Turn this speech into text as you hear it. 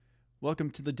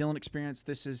Welcome to the Dylan Experience.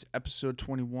 This is episode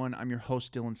 21. I'm your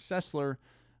host, Dylan Sessler.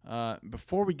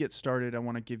 Before we get started, I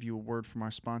want to give you a word from our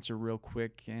sponsor real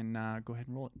quick and go ahead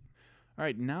and roll it. All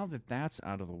right, now that that's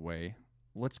out of the way,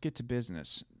 let's get to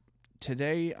business.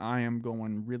 Today, I am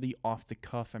going really off the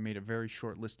cuff. I made a very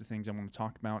short list of things I want to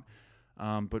talk about,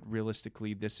 but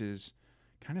realistically, this is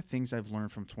kind of things I've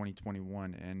learned from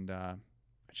 2021, and I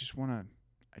just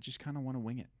kind of want to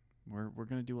wing it. We're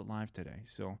going to do it live today,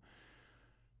 so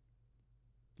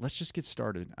let's just get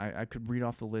started. I could read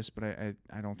off the list, but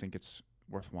I don't think it's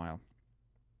worthwhile.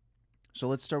 So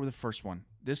let's start with the first one.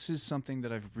 This is something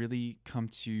that I've really come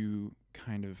to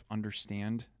kind of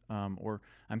understand, or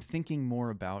I'm thinking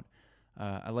more about.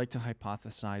 I like to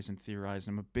hypothesize and theorize.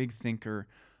 I'm a big thinker,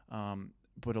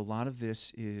 but a lot of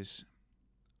this is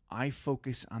I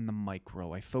focus on the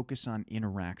micro. I focus on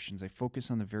interactions. I focus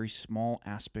on the very small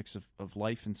aspects of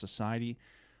life and society,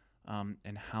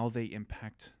 and how they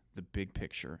impact the big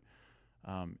picture.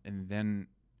 And then,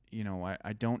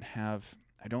 I don't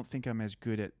think I'm as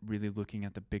good at really looking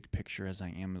at the big picture as I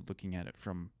am at looking at it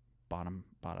from bottom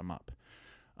up.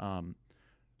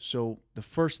 So the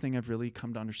first thing I've really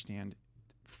come to understand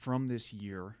from this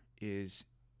year is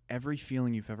every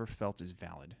feeling you've ever felt is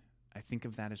valid. I think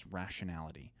of that as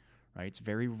rationality, right? It's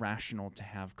very rational to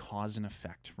have cause and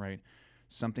effect, right?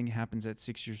 Something happens at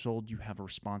 6 years old, you have a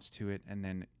response to it, and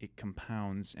then it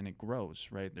compounds and it grows,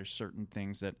 right? There's certain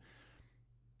things that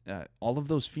all of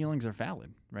those feelings are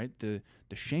valid, right? The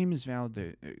shame is valid,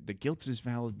 the guilt is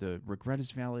valid, the regret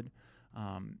is valid,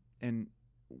 and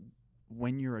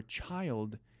when you're a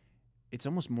child, it's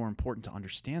almost more important to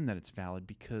understand that it's valid,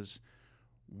 because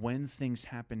when things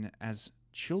happen as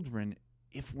children,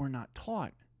 if we're not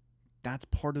taught, that's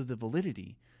part of the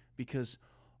validity, because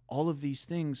all of these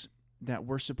things that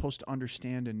we're supposed to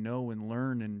understand and know and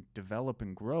learn and develop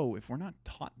and grow, if we're not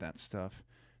taught that stuff,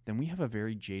 then we have a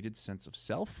very jaded sense of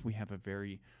self. We have a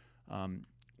very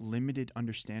limited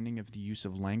understanding of the use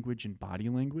of language and body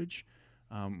language,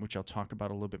 which I'll talk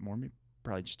about a little bit more. Maybe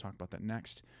probably just talk about that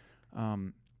next.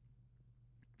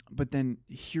 But then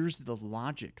here's the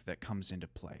logic that comes into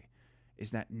play,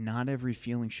 is that not every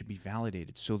feeling should be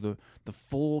validated. So the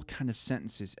full kind of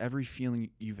sentence is every feeling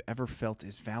you've ever felt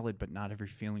is valid, but not every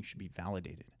feeling should be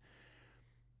validated.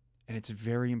 And it's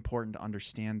very important to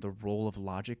understand the role of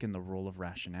logic and the role of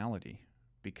rationality,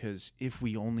 because if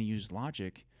we only use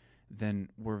logic, then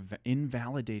we're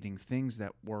invalidating things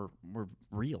that were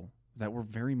real, that were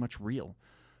very much real.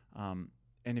 And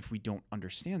if we don't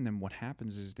understand them, what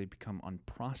happens is they become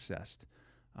unprocessed.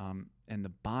 And the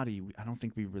body, I don't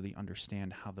think we really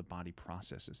understand how the body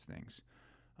processes things,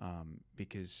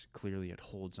 because clearly it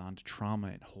holds on to trauma,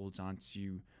 it holds on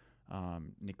to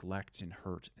neglect and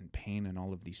hurt and pain and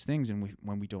all of these things. And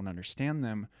when we don't understand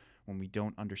them, when we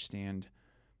don't understand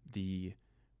the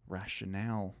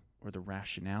rationale or the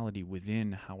rationality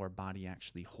within how our body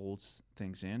actually holds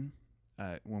things in,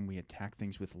 when we attack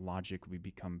things with logic, we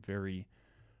become very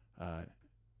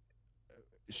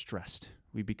stressed.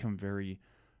 We become very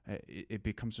it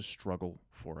becomes a struggle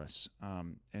for us,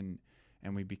 and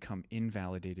we become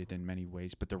invalidated in many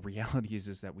ways. But the reality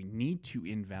is that we need to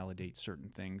invalidate certain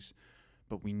things,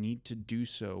 but we need to do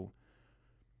so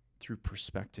through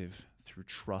perspective, through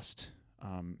trust,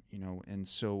 And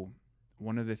so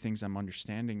one of the things I'm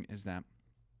understanding is that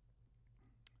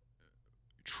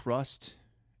trust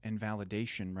and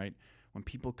validation, right? When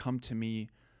people come to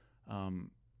me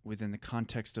within the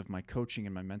context of my coaching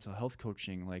and my mental health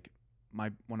coaching,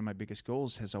 one of my biggest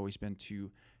goals has always been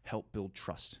to help build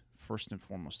trust first and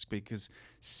foremost, because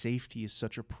safety is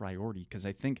such a priority. Because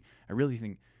I really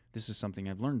think this is something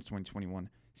I've learned in 2021.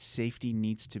 Safety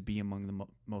needs to be among the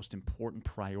most important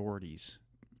priorities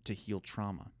to heal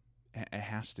trauma. It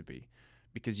has to be,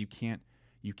 because you can't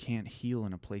heal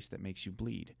in a place that makes you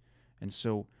bleed, and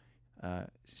so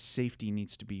safety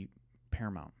needs to be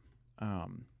paramount.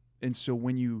 And so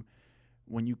when you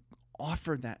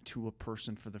offer that to a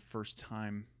person for the first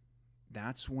time,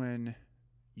 that's when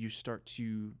you start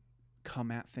to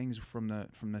come at things from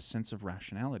the sense of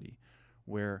rationality,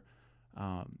 where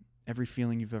every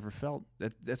feeling you've ever felt,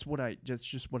 that's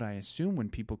just what I assume when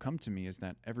people come to me, is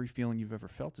that every feeling you've ever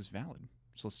felt is valid.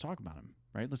 So let's talk about them,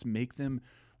 right? Let's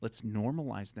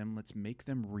normalize them. Let's make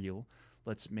them real.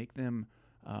 Let's make them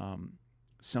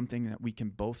something that we can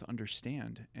both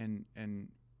understand and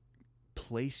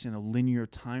place in a linear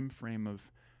time frame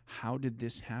of how did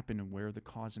this happen and where the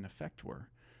cause and effect were.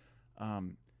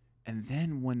 And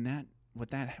then what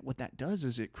that does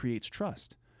is it creates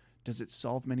trust. Does it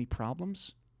solve many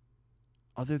problems?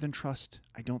 Other than trust,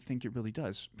 I don't think it really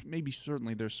does.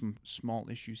 Certainly there's some small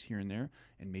issues here and there,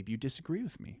 and maybe you disagree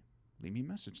with me, leave me a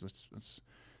message. Let's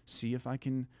see if I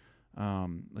can.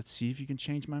 Let's see if you can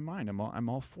change my mind. I'm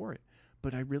all for it.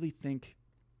 But I really think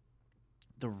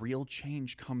the real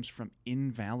change comes from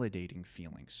invalidating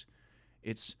feelings.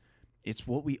 It's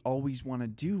what we always want to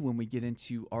do when we get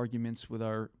into arguments with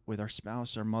our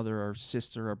spouse, our mother, our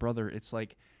sister, our brother. It's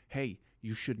like, hey,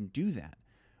 you shouldn't do that.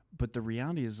 But the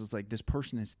reality is like this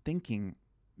person is thinking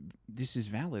this is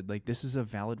valid. Like this is a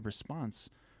valid response.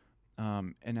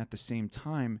 And at the same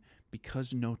time,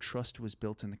 because no trust was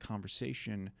built in the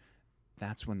conversation,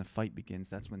 that's when the fight begins.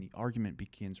 That's when the argument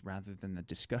begins rather than the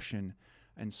discussion.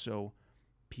 And so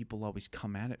people always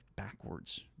come at it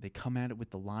backwards. They come at it with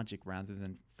the logic rather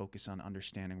than focus on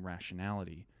understanding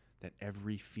rationality, that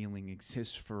every feeling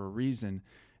exists for a reason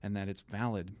and that it's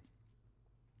valid.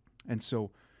 And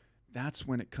so that's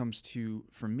when it comes to,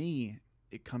 for me,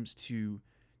 it comes to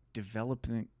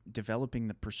developing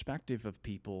the perspective of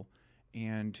people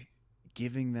and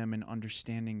giving them an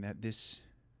understanding that this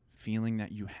feeling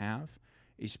that you have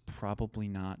is probably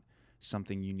not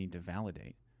something you need to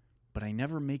validate. But I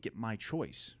never make it my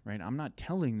choice, right? I'm not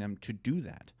telling them to do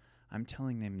that. I'm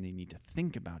telling them they need to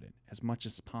think about it as much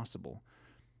as possible.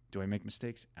 Do I make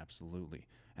mistakes? Absolutely.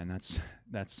 And that's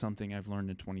something I've learned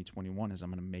in 2021 is I'm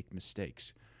going to make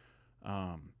mistakes.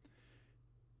 And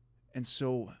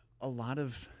so a lot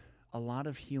of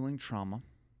healing trauma,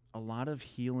 a lot of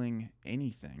healing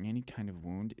anything, any kind of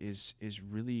wound is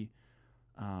really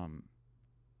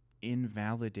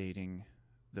invalidating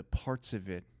the parts of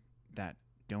it that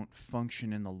don't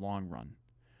function in the long run.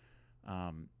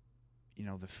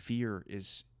 The fear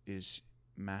is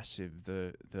massive.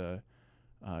 The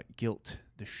guilt,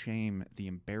 the shame, the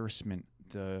embarrassment,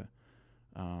 those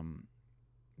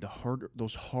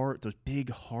big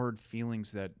hard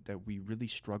feelings that we really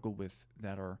struggle with,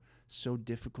 that are so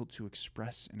difficult to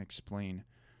express and explain.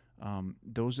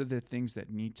 Those are the things that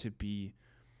need to be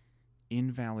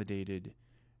invalidated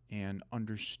and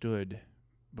understood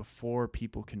before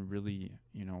people can really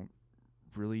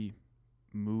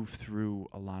move through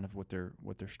a lot of what they're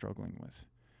struggling with.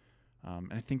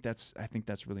 And I think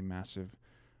that's really massive.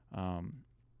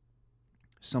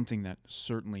 Something that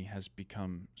certainly has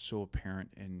become so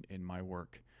apparent in my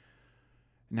work.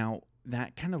 Now,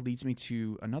 that kind of leads me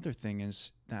to another thing,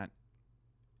 is that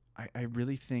I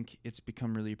really think it's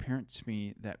become really apparent to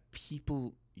me that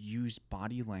people use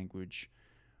body language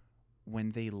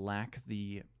when they lack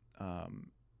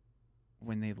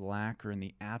or in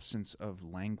the absence of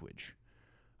language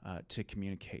to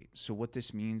communicate. So what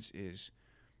this means is,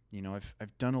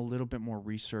 I've done a little bit more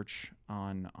research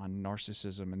on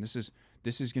narcissism, and this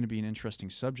is going to be an interesting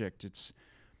subject.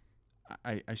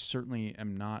 I certainly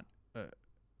am not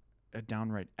a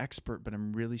downright expert, but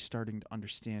I'm really starting to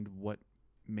understand what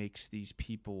makes these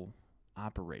people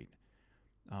operate.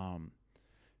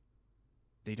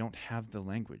 They don't have the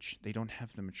language. They don't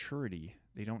have the maturity.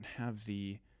 They don't have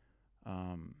the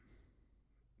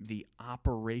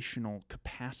operational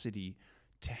capacity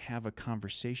to have a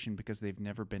conversation because they've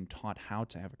never been taught how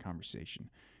to have a conversation.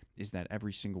 Is that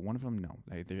every single one of them? No.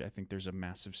 I think there's a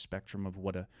massive spectrum of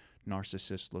what a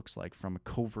narcissist looks like, from a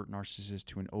covert narcissist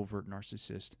to an overt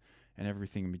narcissist and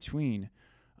everything in between.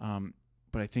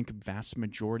 But I think a vast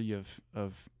majority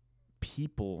of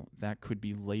people that could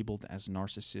be labeled as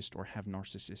narcissist or have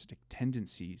narcissistic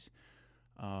tendencies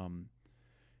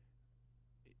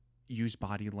use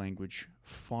body language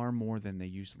far more than they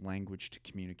use language to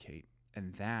communicate.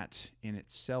 And that in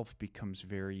itself becomes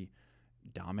very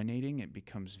dominating. It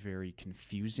becomes very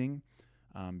confusing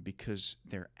because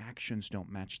their actions don't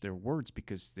match their words,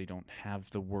 because they don't have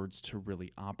the words to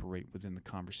really operate within the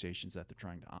conversations that they're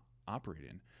trying to operate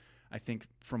in. I think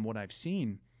from what I've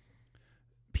seen,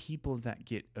 people that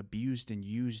get abused and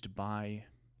used by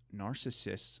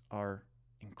narcissists are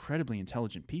incredibly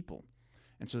intelligent people.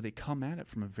 And so they come at it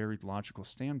from a very logical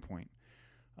standpoint.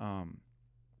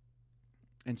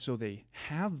 And so they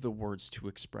have the words to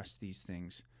express these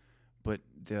things, but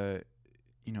the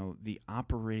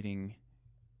operating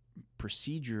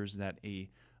procedures that a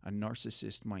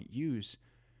narcissist might use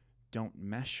don't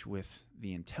mesh with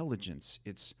the intelligence.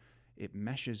 It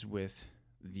meshes with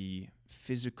the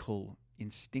physical,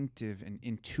 instinctive, and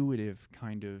intuitive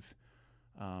kind of,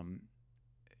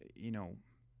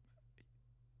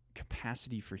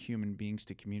 capacity for human beings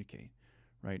to communicate,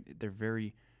 right?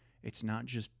 It's not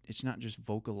just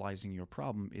vocalizing your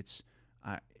problem. It's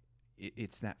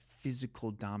that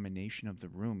physical domination of the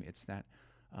room. It's that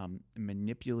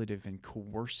manipulative and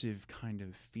coercive kind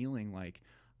of feeling like,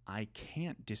 I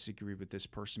can't disagree with this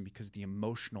person because the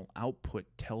emotional output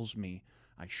tells me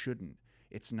I shouldn't.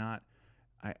 It's not,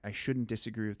 I shouldn't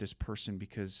disagree with this person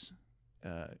because,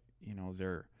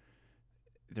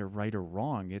 they're right or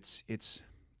wrong.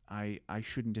 I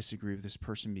shouldn't disagree with this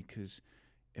person because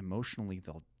emotionally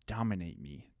they'll dominate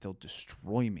me, they'll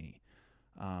destroy me,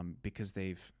 because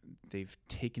they've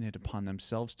taken it upon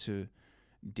themselves to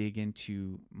dig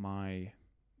into my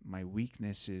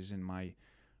weaknesses and my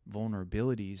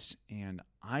vulnerabilities, and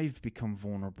I've become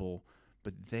vulnerable,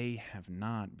 but they have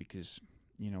not, because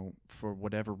for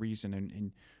whatever reason.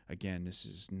 And again, this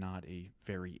is not a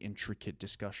very intricate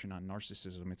discussion on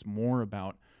narcissism. It's more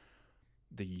about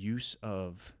the use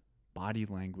of body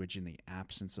language in the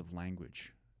absence of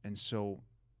language. And so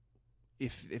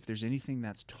if there's anything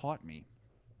that's taught me,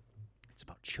 it's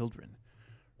about children,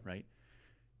 right?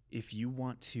 If you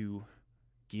want to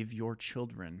give your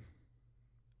children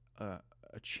a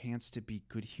chance to be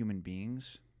good human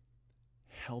beings,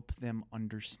 help them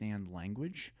understand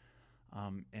language,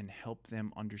 and help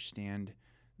them understand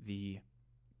the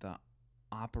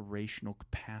operational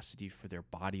capacity for their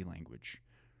body language.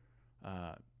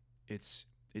 It's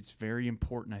very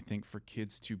important, I think, for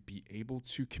kids to be able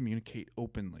to communicate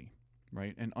openly,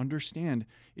 right? And understand,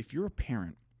 if you're a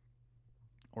parent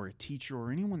or a teacher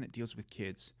or anyone that deals with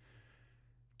kids,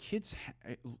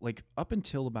 like up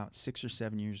until about 6 or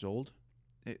 7 years old,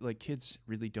 kids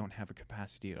really don't have a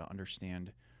capacity to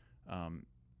understand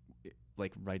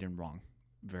like right and wrong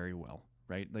very well,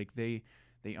 right? Like they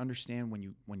understand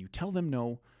when you tell them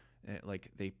no, like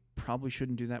they probably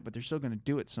shouldn't do that, but they're still going to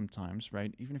do it sometimes,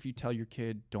 right? Even if you tell your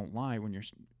kid don't lie when you're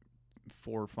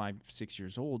 4 or 5, 6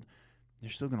 years old, they're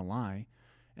still going to lie.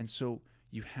 And so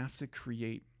you have to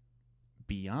create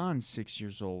beyond 6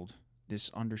 years old this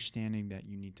understanding that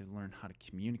you need to learn how to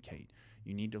communicate.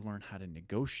 You need to learn how to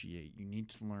negotiate. You need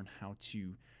to learn how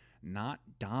to not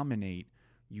dominate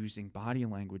using body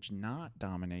language, not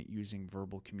dominate using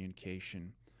verbal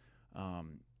communication,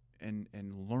 and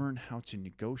learn how to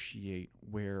negotiate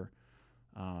where,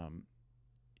 to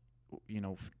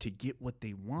get what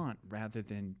they want rather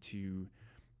than to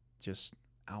just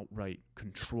outright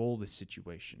control the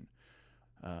situation.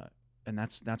 And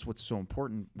that's what's so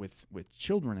important with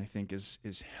children, I think,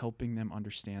 is helping them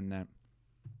understand that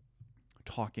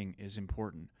talking is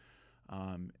important,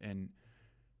 and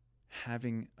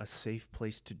having a safe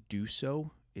place to do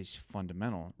so is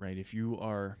fundamental, right? If you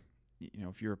are,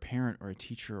 if you're a parent or a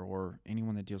teacher or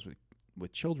anyone that deals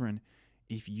with children,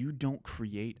 if you don't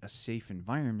create a safe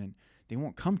environment, they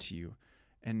won't come to you.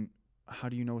 And how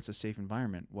do you know it's a safe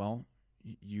environment? Well,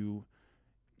 you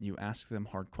ask them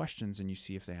hard questions and you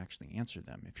see if they actually answer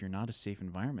them. If you're not a safe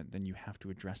environment, then you have to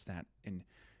address that and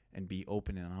be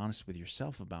open and honest with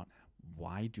yourself about,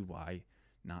 why do I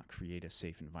not create a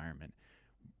safe environment?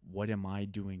 What am I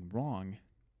doing wrong?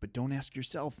 But don't ask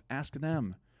yourself, ask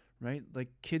them, right? Like,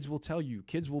 kids will tell you,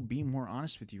 kids will be more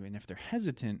honest with you. And if they're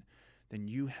hesitant, then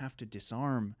you have to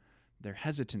disarm their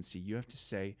hesitancy. You have to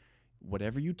say,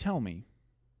 whatever you tell me,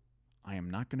 I am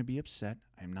not going to be upset.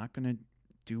 I'm not going to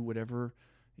do whatever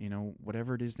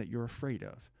it is that you're afraid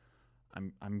of.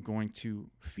 I'm going to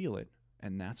feel it,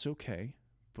 and that's okay.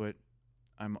 But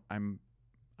I'm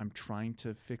trying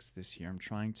to fix this here. I'm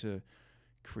trying to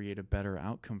create a better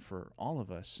outcome for all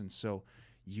of us. And so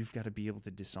you've got to be able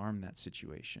to disarm that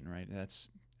situation, right? That's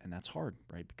hard,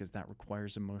 right? Because that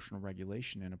requires emotional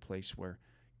regulation in a place where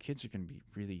kids are going to be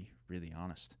really, really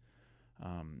honest.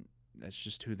 That's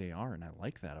just who they are, and I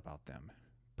like that about them.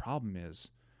 Problem is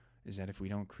that if we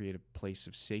don't create a place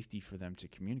of safety for them to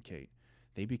communicate,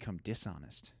 they become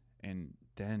dishonest. And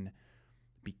then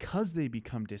because they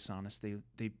become dishonest, they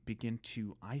begin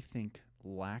to, I think,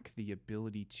 lack the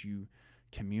ability to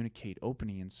communicate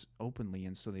openly,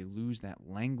 and so they lose that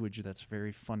language that's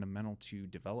very fundamental to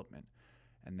development.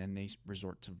 And then they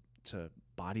resort to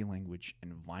body language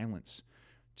and violence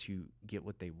to get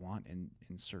what they want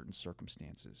in certain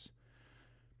circumstances.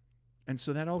 And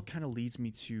so that all kind of leads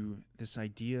me to this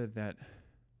idea that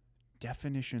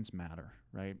definitions matter,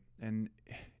 right? And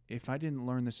if I didn't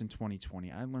learn this in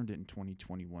 2020, I learned it in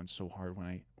 2021 so hard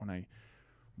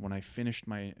when I finished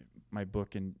my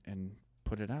book and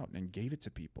put it out and gave it to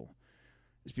people.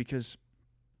 Is because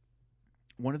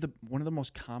one of the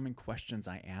most common questions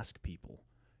I ask people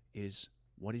is,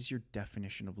 what is your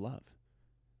definition of love?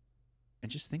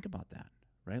 And just think about that,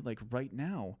 right? Like right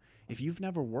now, if you've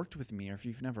never worked with me or if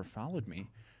you've never followed me,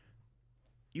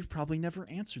 you've probably never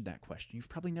answered that question. You've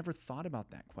probably never thought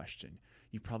about that question.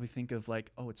 You probably think of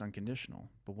like, oh, it's unconditional,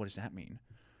 but what does that mean?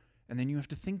 And then you have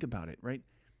to think about it, right?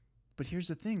 But here's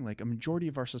the thing, like a majority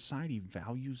of our society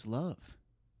values love,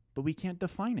 but we can't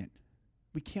define it.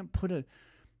 We can't put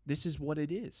this is what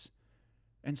it is.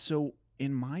 And so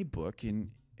in my book, and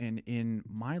in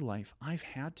my life, I've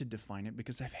had to define it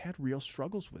because I've had real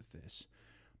struggles with this.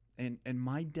 And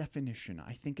my definition,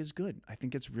 I think, is good. I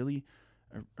think it's really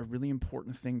a really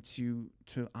important thing to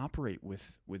operate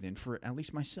within, for at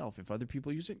least myself. If other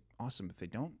people use it, awesome. If they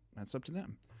don't, that's up to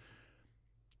them.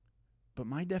 But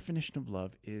my definition of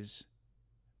love is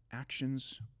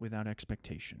actions without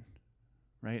expectation,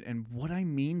 right? And what I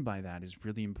mean by that is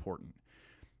really important,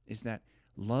 is that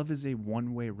love is a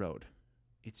one-way road.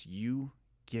 It's you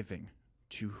giving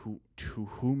to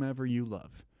whomever you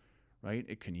love, right?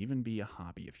 It can even be a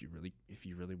hobby if you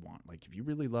really want. Like if you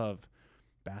really love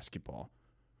basketball,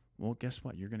 well, guess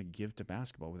what? You're going to give to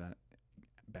basketball without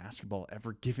basketball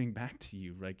ever giving back to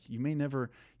you. Like you may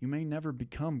never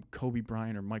become Kobe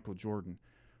Bryant or Michael Jordan,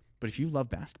 but if you love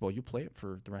basketball, you'll play it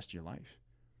for the rest of your life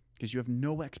because you have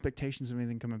no expectations of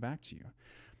anything coming back to you.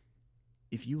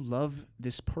 If you love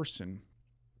this person,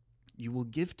 you will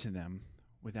give to them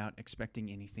without expecting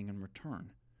anything in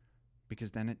return,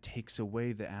 because then it takes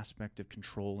away the aspect of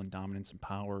control and dominance and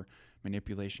power,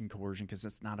 manipulation, coercion, because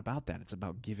it's not about that. It's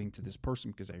about giving to this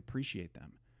person because I appreciate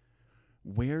them.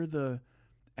 Where the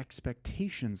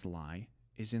expectations lie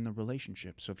is in the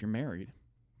relationship. So if you're married,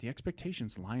 the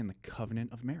expectations lie in the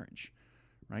covenant of marriage,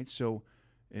 right? So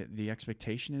the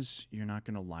expectation is you're not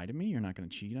going to lie to me, you're not going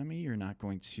to cheat on me, you're not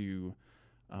going to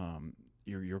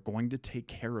you're going to take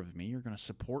care of me, you're going to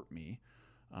support me,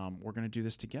 we're going to do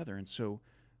this together. And so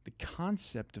the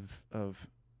concept of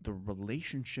the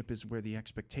relationship is where the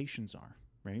expectations are,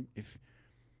 right?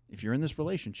 If you're in this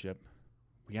relationship,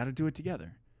 we got to do it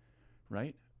together,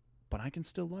 right? But I can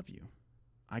still love you.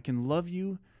 I can love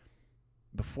you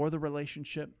before the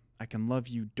relationship, I can love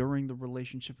you during the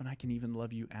relationship, and I can even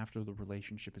love you after the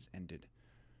relationship is ended.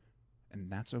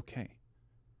 And that's okay.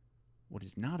 What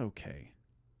is not okay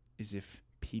is if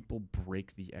people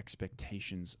break the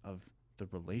expectations of the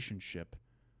relationship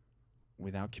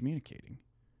without communicating.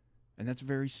 And that's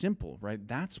very simple, right?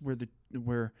 That's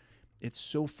where it's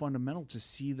so fundamental to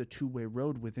see the two-way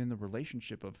road within the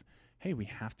relationship of, hey, we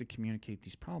have to communicate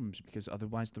these problems because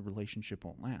otherwise the relationship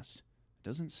won't last. It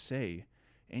doesn't say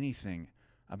anything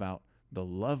about the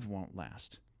love won't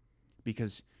last,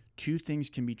 because two things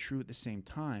can be true at the same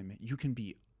time. You can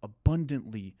be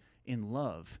abundantly in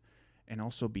love and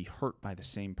also be hurt by the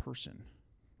same person.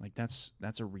 Like that's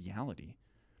a reality.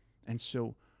 And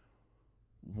so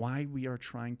why we are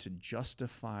trying to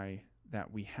justify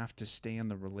that we have to stay in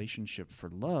the relationship for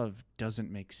love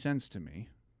doesn't make sense to me.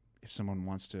 If someone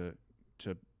wants to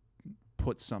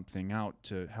put something out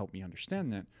to help me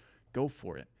understand that, go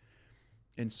for it.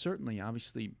 And certainly,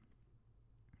 obviously,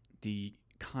 the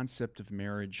concept of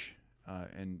marriage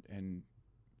and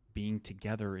being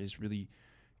together is really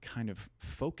kind of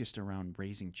focused around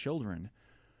raising children.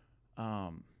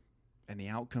 And the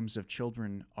outcomes of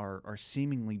children are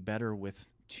seemingly better with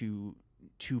two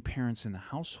parents in the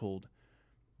household.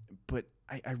 But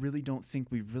I really don't think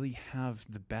we really have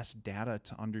the best data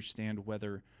to understand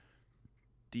whether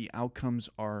the outcomes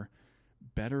are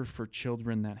better for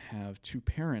children that have two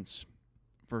parents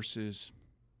versus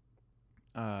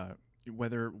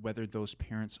whether those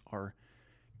parents are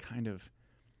kind of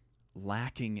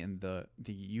lacking in the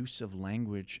use of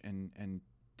language and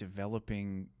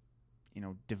developing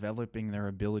their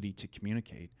ability to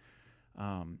communicate.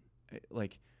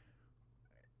 Like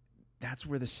that's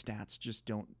where the stats just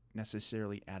don't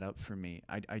necessarily add up for me.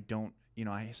 I don't,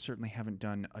 I certainly haven't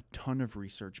done a ton of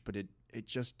research, but it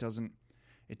just doesn't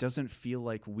feel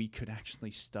like we could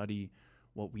actually study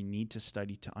what we need to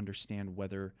study to understand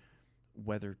whether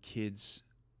kids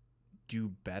do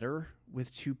better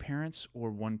with two parents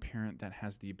or one parent that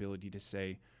has the ability to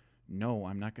say, no,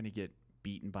 I'm not going to get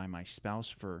beaten by my spouse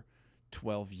for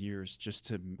 12 years just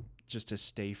to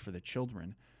stay for the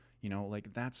children.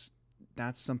 Like that's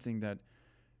something that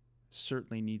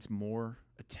certainly needs more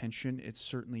attention. It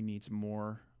certainly needs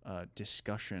more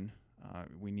discussion.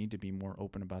 We need to be more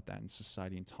open about that in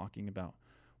society and talking about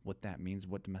what that means,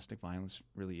 what domestic violence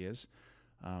really is.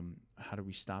 How do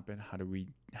we stop it? How do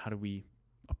we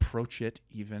approach it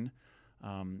even?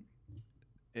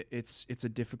 It's a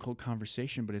difficult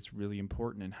conversation, but it's really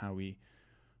important in how we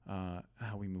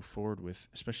move forward with,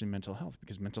 especially mental health,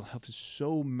 because mental health is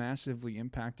so massively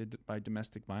impacted by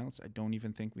domestic violence. I don't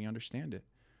even think we understand it.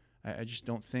 I just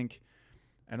don't think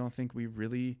we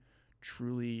really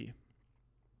truly,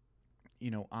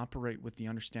 operate with the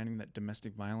understanding that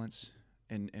domestic violence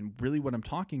and really what I'm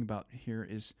talking about here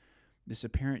is this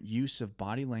apparent use of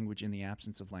body language in the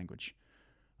absence of language.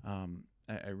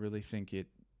 I really think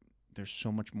there's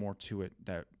so much more to it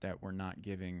that we're not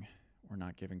giving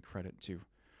credit to.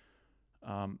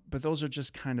 But those are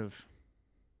just kind of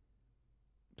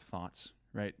thoughts,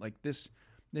 right? Like this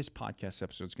podcast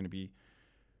episode is going to be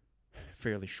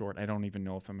fairly short. I don't even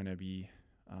know if I'm going to be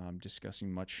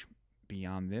discussing much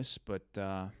beyond this, but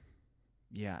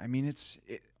yeah, I mean,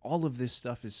 all of this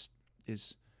stuff is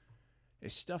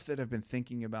stuff that I've been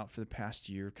thinking about for the past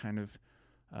year, kind of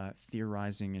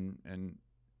theorizing and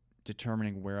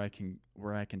determining where I can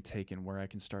take and where I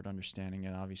can start understanding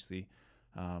it. Obviously,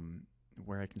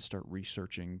 where I can start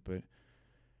researching. But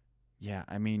yeah,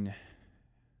 I mean,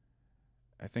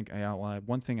 I think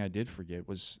one thing I did forget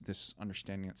was this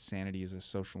understanding that sanity is a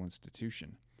social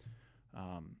institution.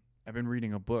 I've been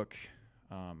reading a book.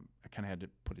 I kind of had to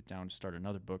put it down to start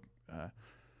another book.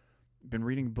 Been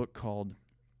reading a book called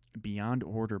Beyond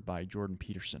Order by Jordan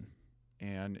Peterson.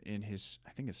 And in his,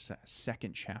 I think his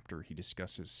second chapter, he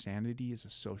discusses sanity as a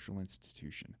social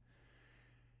institution.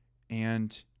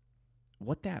 And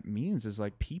what that means is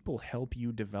like people help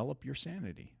you develop your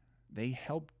sanity. They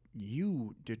help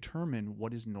you determine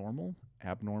what is normal,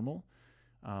 abnormal,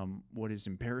 what is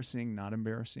embarrassing, not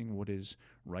embarrassing, what is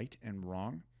right and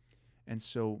wrong. And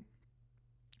so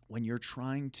when you're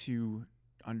trying to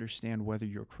understand whether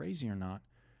you're crazy or not,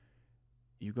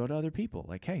 you go to other people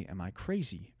like, hey, am I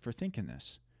crazy for thinking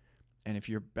this? And if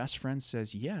your best friend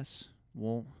says yes,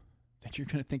 well, then you're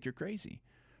going to think you're crazy,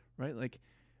 right? Like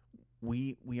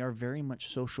we are very much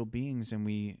social beings, and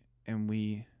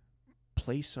we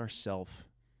place ourselves,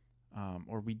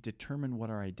 or we determine what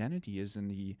our identity is in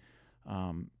the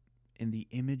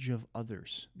image of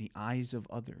others, the eyes of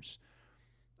others.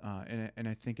 And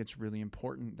I think it's really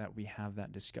important that we have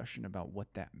that discussion about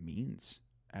what that means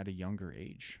at a younger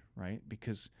age, right?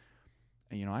 Because,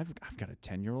 I've got a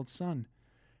 10-year-old son,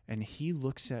 and he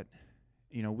looks at,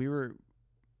 he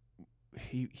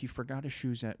forgot his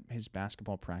shoes at his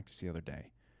basketball practice the other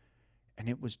day, and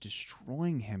it was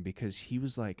destroying him because he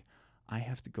was like, I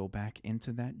have to go back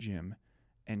into that gym,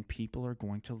 and people are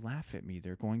going to laugh at me.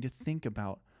 They're going to think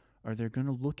about, or they're going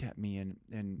to look at me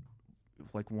and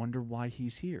like wonder why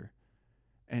he's here.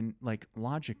 And like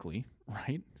logically,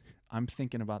 right? I'm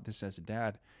thinking about this as a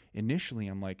dad. Initially,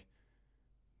 I'm like,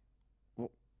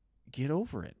 well, get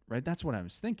over it, right? That's what I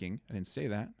was thinking. I didn't say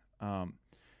that.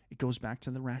 It goes back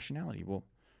to the rationality. Well,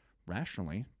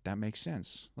 rationally, that makes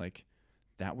sense. Like,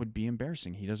 that would be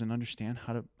embarrassing. He doesn't understand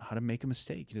how to make a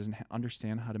mistake. He doesn't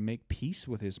understand how to make peace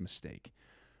with his mistake.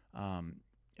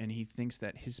 And he thinks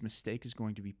that his mistake is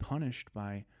going to be punished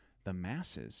by the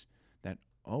masses. That,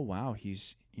 oh wow, he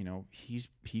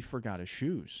forgot his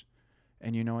shoes.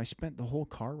 And I spent the whole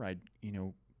car ride,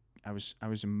 I was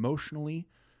emotionally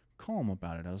calm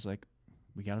about it. I was like,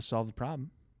 we got to solve the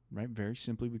problem, right? Very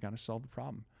simply, we got to solve the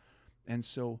problem. And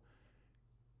so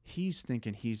he's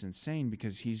thinking he's insane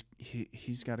because he's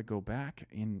got to go back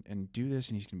and do this,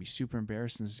 and he's going to be super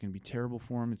embarrassed, and this is going to be terrible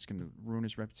for him. It's going to ruin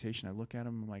his reputation. I look at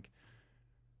him, I'm like,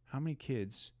 how many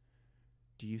kids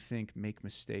do you think make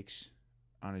mistakes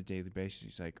on a daily basis?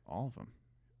 He's like, all of them.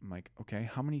 I'm like, okay,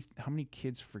 how many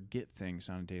kids forget things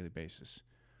on a daily basis?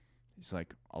 He's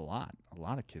like, a lot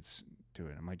of kids do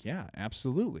it. I'm like, yeah,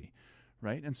 absolutely.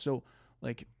 Right. And so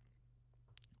like,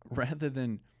 rather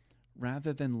than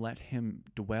let him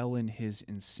dwell in his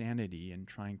insanity and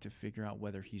trying to figure out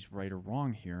whether he's right or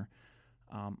wrong here,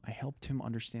 I helped him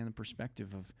understand the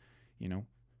perspective of,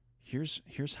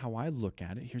 here's how I look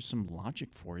at it. Here's some logic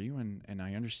for you. And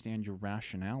I understand your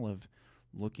rationale of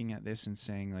looking at this and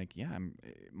saying like, yeah,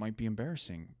 it might be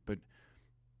embarrassing, but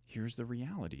here's the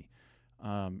reality.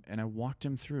 And I walked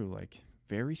him through, like,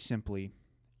 very simply,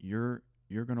 you're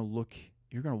going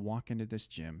to walk into this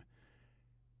gym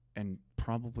and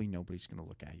probably nobody's going to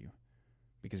look at you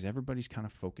because everybody's kind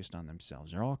of focused on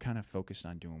themselves. They're all kind of focused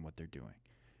on doing what they're doing.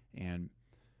 And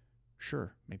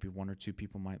sure, maybe one or two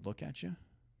people might look at you,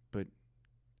 but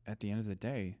at the end of the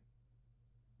day,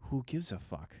 who gives a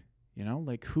fuck?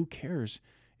 Like, who cares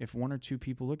if one or two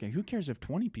people look at you? Who cares if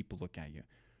 20 people look at you,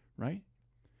 right?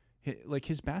 Like,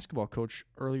 his basketball coach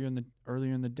earlier in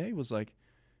the day was like,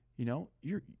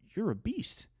 you're a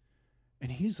beast.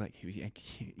 And he's like,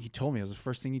 he told me, it was the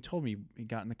first thing he told me. He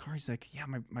got in the car. He's like, yeah,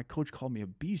 my coach called me a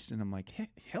beast. And I'm like,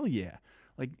 hell yeah.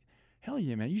 Like, hell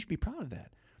yeah, man. You should be proud of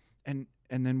that. And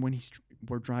then when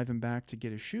we're driving back to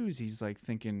get his shoes, he's like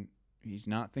thinking, he's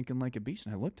not thinking like a beast.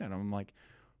 And I looked at him. I'm like,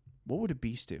 what would a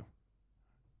beast do?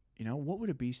 What would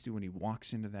a beast do when he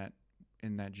walks in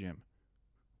that gym?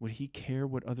 Would he care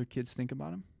what other kids think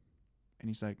about him? And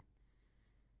he's like,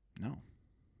 no,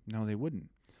 they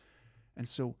wouldn't. And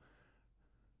so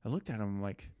I looked at him, I'm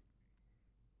like,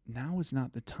 now is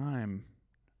not the time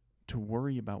to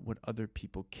worry about what other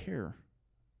people care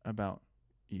about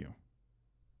you.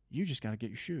 You just got to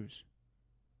get your shoes.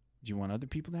 Do you want other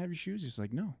people to have your shoes? He's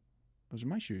like, no, those are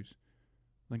my shoes.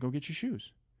 Like, go get your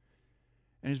shoes.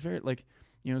 And it's very, like,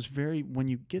 It's very, when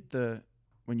you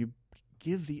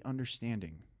give the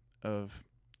understanding of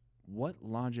what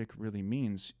logic really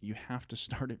means, you have to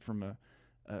start it from a,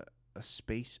 a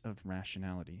space of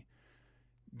rationality.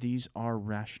 These are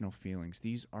rational feelings.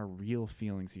 These are real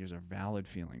feelings. These are valid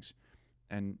feelings.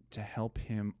 And to help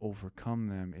him overcome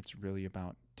them, it's really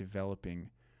about developing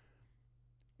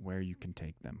where you can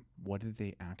take them. What do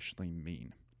they actually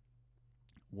mean?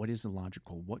 What is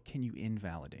illogical? What can you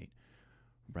invalidate?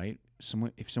 Right?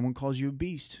 If someone calls you a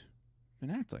beast, then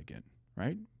act like it,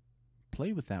 right?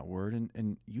 Play with that word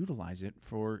and utilize it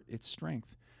for its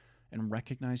strength, and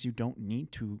recognize you don't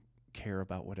need to care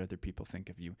about what other people think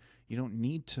of you. You don't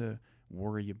need to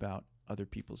worry about other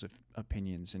people's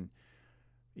opinions. And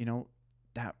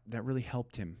that really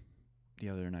helped him the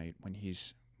other night when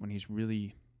he's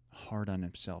really hard on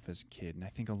himself as a kid. And I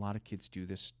think a lot of kids do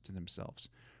this to themselves,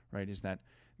 right? Is that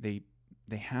they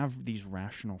have these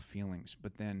rational feelings,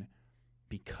 but then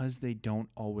because they don't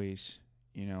always,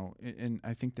 and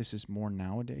I think this is more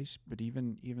nowadays, but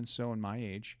even so in my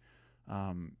age,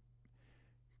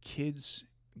 kids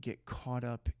get caught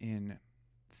up in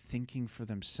thinking for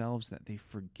themselves that they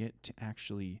forget to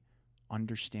actually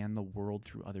understand the world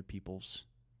through other people's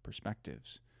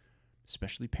perspectives,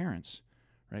 especially parents,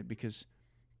 right? Because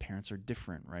parents are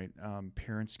different, right?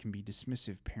 Parents can be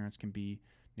dismissive. Parents can be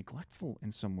neglectful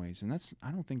in some ways. And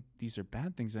I don't think these are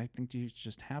bad things. I think these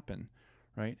just happen,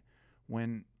 right?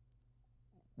 When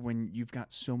you've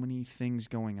got so many things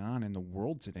going on in the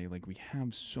world today, like we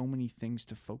have so many things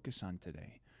to focus on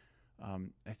today.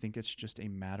 I think it's just a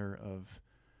matter of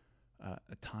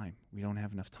a time. We don't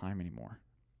have enough time anymore,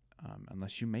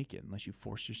 unless you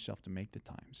force yourself to make the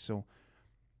time. So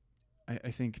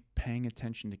I think paying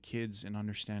attention to kids and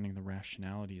understanding the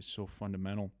rationality is so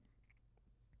fundamental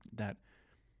that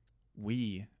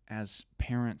we, as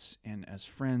parents and as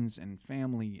friends and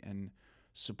family and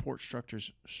support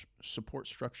structures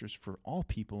for all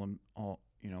people in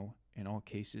all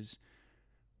cases,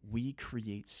 we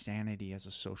create sanity as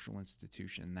a social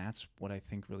institution. That's what I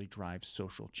think really drives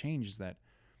social change, is that,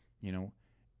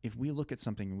 if we look at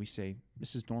something and we say,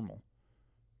 this is normal,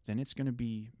 then it's going to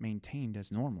be maintained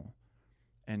as normal.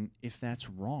 And if that's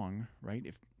wrong, right,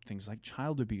 if things like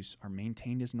child abuse are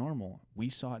maintained as normal, we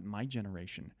saw it in my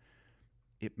generation,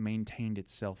 it maintained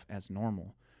itself as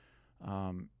normal.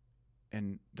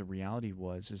 And the reality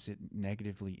is it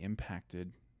negatively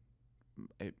impacted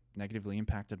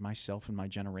myself and my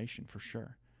generation for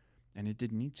sure. And it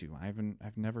didn't need to.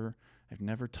 I've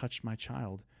never touched my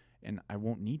child, and I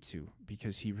won't need to,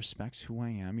 because he respects who I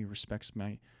am. He respects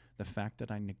the fact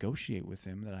that I negotiate with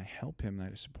him, that I help him,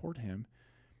 that I support him.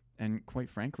 And quite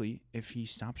frankly, if he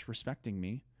stops respecting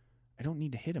me, I don't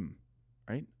need to hit him,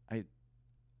 right?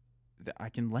 I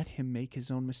can let him make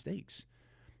his own mistakes,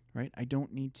 right? I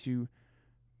don't need to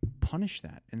punish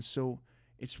that. And so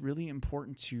it's really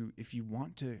important to, if you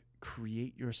want to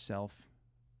create yourself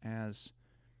as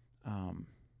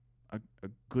a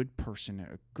good person,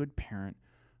 a good parent,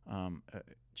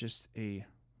 just a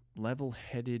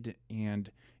level-headed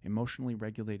and emotionally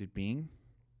regulated being,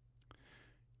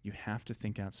 you have to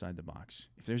think outside the box.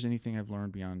 If there's anything I've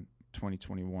learned beyond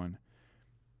 2021,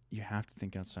 you have to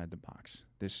think outside the box.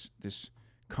 This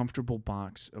comfortable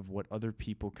box of what other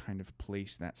people kind of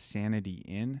place that sanity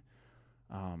in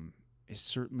is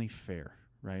certainly fair,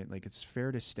 right? Like, it's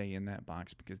fair to stay in that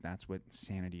box because that's what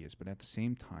sanity is. But at the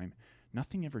same time,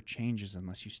 nothing ever changes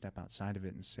unless you step outside of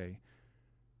it and say,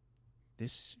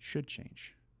 this should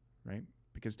change, right?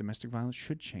 Because domestic violence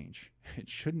should change. It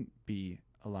shouldn't be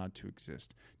allowed to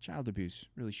exist. Child abuse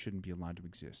really shouldn't be allowed to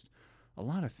exist. A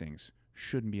lot of things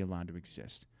shouldn't be allowed to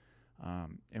exist.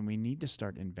 And we need to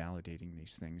start invalidating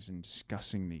these things and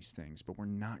discussing these things. But we're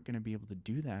not going to be able to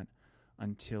do that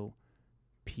until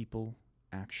people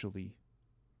actually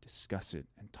discuss it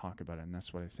and talk about it. And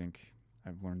that's what I think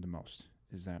I've learned the most,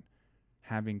 is that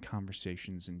having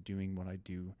conversations and doing what I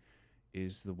do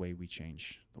is the way we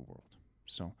change the world.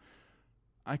 So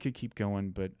I could keep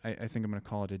going, but I think I'm going to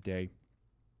call it a day.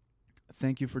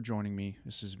 Thank you for joining me.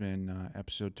 This has been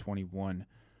episode 21,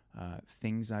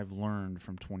 things I've learned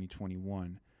from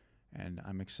 2021, and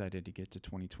I'm excited to get to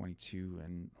 2022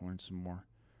 and learn some more.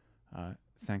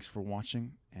 Thanks for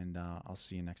watching, and I'll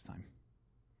see you next time.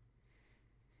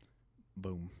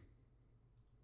 Boom.